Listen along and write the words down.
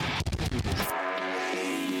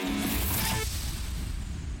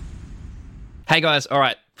Hey guys, all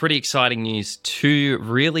right, pretty exciting news. Two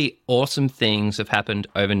really awesome things have happened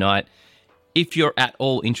overnight if you're at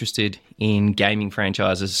all interested in gaming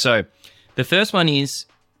franchises. So, the first one is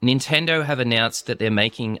Nintendo have announced that they're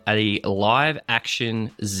making a live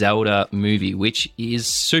action Zelda movie, which is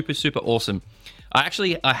super, super awesome.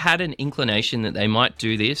 I had an inclination that they might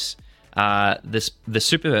do this. The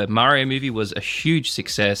Super Mario movie was a huge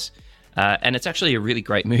success, and it's actually a really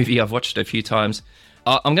great movie. I've watched it a few times.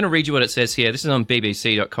 I'm going to read you what it says here. This is on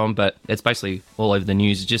BBC.com, but it's basically all over the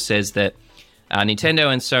news. It just says that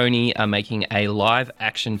Nintendo and Sony are making a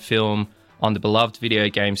live-action film on the beloved video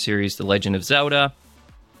game series The Legend of Zelda.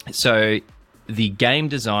 So the game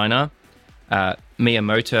designer,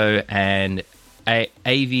 Miyamoto, and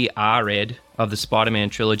Avi Arad of the Spider-Man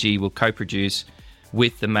trilogy will co-produce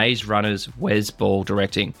with the Maze Runner's Wes Ball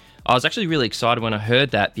directing. I was actually really excited when I heard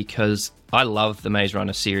that because I love the Maze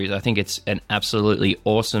Runner series. I think it's an absolutely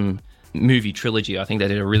awesome movie trilogy. I think they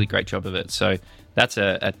did a really great job of it. So that's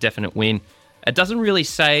a definite win. It doesn't really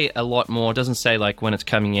say a lot more. It doesn't say like when it's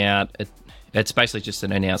coming out. It's basically just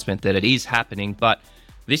an announcement that it is happening. But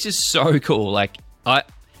this is so cool. Like I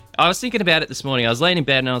was thinking about it this morning. I was laying in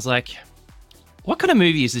bed and I was like, what kind of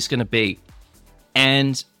movie is this going to be?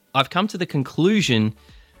 And I've come to the conclusion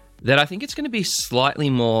that I think it's going to be slightly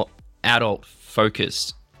more adult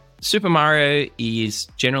focused. Super Mario is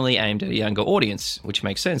generally aimed at a younger audience, which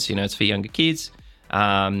makes sense. You know, it's for younger kids,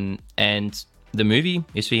 and the movie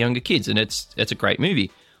is for younger kids, and it's a great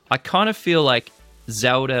movie. I kind of feel like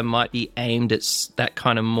Zelda might be aimed at that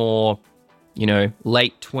kind of more, you know,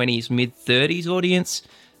 late 20s, mid 30s audience.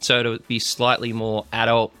 So it'll be slightly more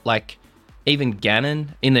adult. Like even Ganon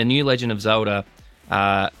in the new Legend of Zelda,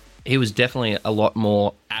 he was definitely a lot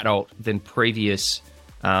more adult than previous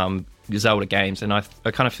Zelda games, and I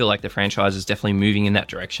kind of feel like the franchise is definitely moving in that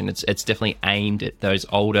direction. It's definitely aimed at those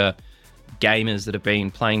older gamers that have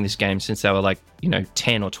been playing this game since they were like,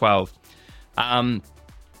 10 or 12.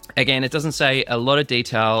 Again, it doesn't say a lot of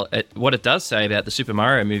detail. What it does say about the Super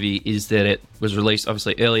Mario movie is that it was released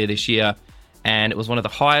obviously earlier this year, and it was one of the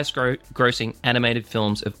highest grossing animated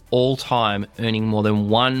films of all time, earning more than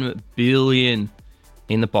 $1 billion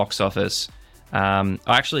in the box office.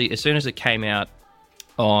 As soon as it came out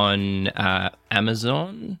on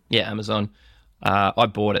Amazon, I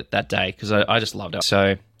bought it that day because I just loved it.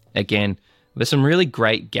 So again, there's some really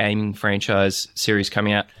great gaming franchise series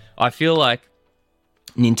coming out. I feel like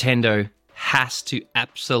Nintendo has to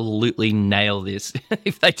absolutely nail this.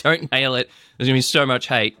 If they don't nail it, there's going to be so much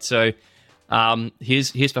hate. So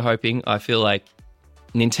here's for hoping. I feel like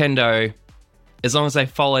Nintendo, as long as they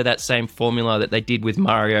follow that same formula that they did with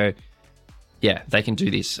Mario, yeah, they can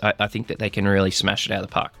do this. I think that they can really smash it out of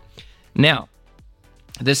the park. Now,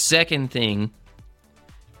 the second thing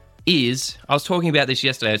is, I was talking about this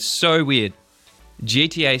yesterday. It's so weird.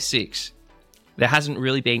 GTA6. There hasn't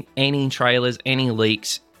really been any trailers, any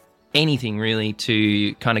leaks, anything really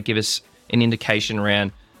to kind of give us an indication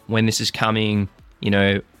around when this is coming,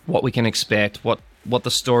 what we can expect, what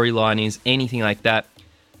the storyline is, anything like that.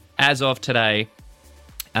 As of today,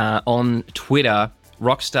 on Twitter,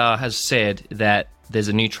 Rockstar has said that there's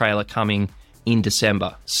a new trailer coming in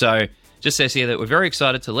December. So just says here that we're very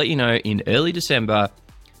excited to let you know in early December,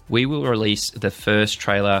 we will release the first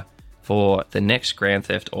trailer for the next Grand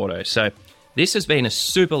Theft Auto. So this has been a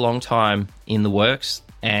super long time in the works,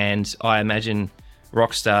 and I imagine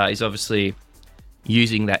Rockstar is obviously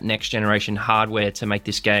using that next generation hardware to make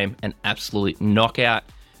this game an absolute knockout.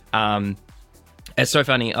 It's so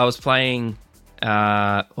funny. I was playing,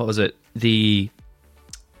 the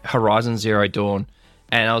Horizon Zero Dawn,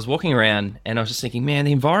 and I was walking around and I was just thinking, man,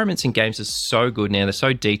 the environments in games are so good now. They're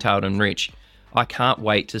so detailed and rich. I can't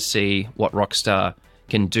wait to see what Rockstar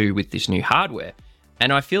can do with this new hardware.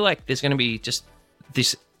 And I feel like there's going to be just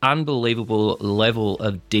this unbelievable level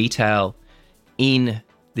of detail in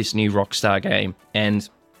this new Rockstar game. And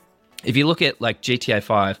if you look at like GTA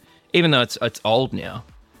 5, even though it's old now,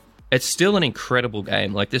 it's still an incredible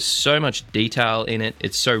game. Like, there's so much detail in it.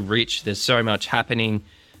 It's so rich. There's so much happening.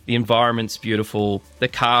 The environment's beautiful. The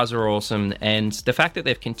cars are awesome. And the fact that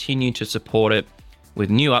they've continued to support it with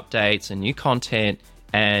new updates and new content,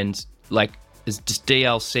 and like there's just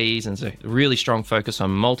DLCs, and there's a really strong focus on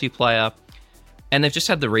multiplayer. And they've just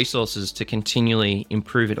had the resources to continually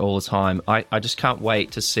improve it all the time. I just can't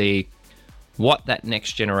wait to see what that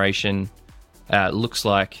next generation looks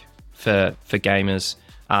like for gamers.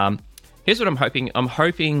 Here's what I'm hoping. I'm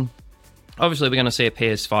hoping, obviously, we're going to see a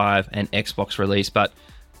PS5 and Xbox release, but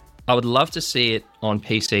I would love to see it on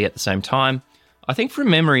PC at the same time. I think from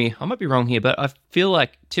memory, I might be wrong here, but I feel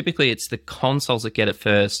like typically it's the consoles that get it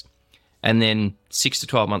first, and then 6 to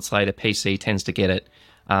 12 months later, PC tends to get it.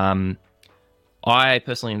 I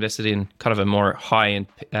personally invested in kind of a more high-end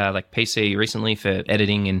like PC recently for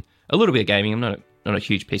editing and a little bit of gaming. I'm not a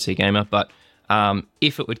huge PC gamer, but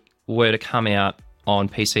if it were to come out on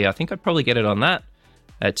PC, I think I'd probably get it on that.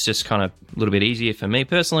 It's just kind of a little bit easier for me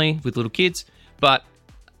personally with little kids. But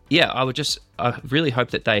yeah, I really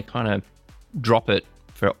hope that they kind of drop it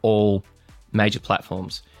for all major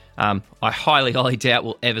platforms. I highly doubt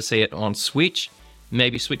we'll ever see it on Switch.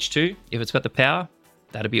 Maybe Switch 2 if it's got the power.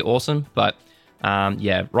 That'd be awesome. But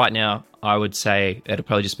yeah, right now I would say it'll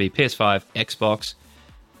probably just be PS5, Xbox.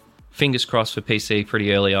 Fingers crossed for PC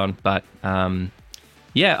pretty early on. But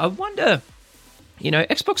yeah, I wonder,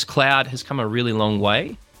 Xbox Cloud has come a really long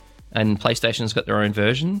way and PlayStation's got their own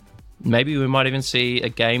version. Maybe we might even see a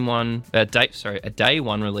day one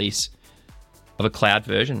release of a cloud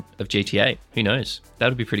version of GTA. Who knows? That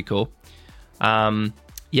would be pretty cool.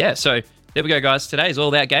 Yeah, so there we go, guys. Today is all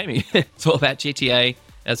about gaming. It's all about GTA.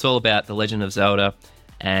 It's all about The Legend of Zelda.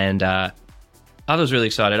 And I was really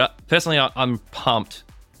excited. Personally, I'm pumped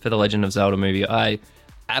for the Legend of Zelda movie. I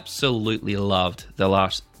absolutely loved the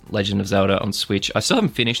last Legend of Zelda on Switch. I still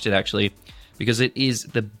haven't finished it, actually, because it is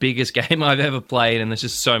the biggest game I've ever played, and there's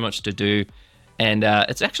just so much to do. And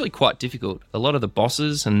it's actually quite difficult. A lot of the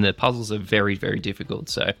bosses and the puzzles are very, very difficult.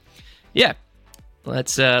 So, yeah,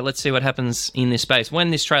 let's see what happens in this space. When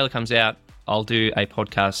this trailer comes out, I'll do a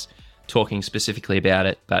podcast talking specifically about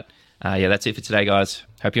it. But yeah, that's it for today, guys.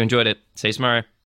 Hope you enjoyed it. See you tomorrow.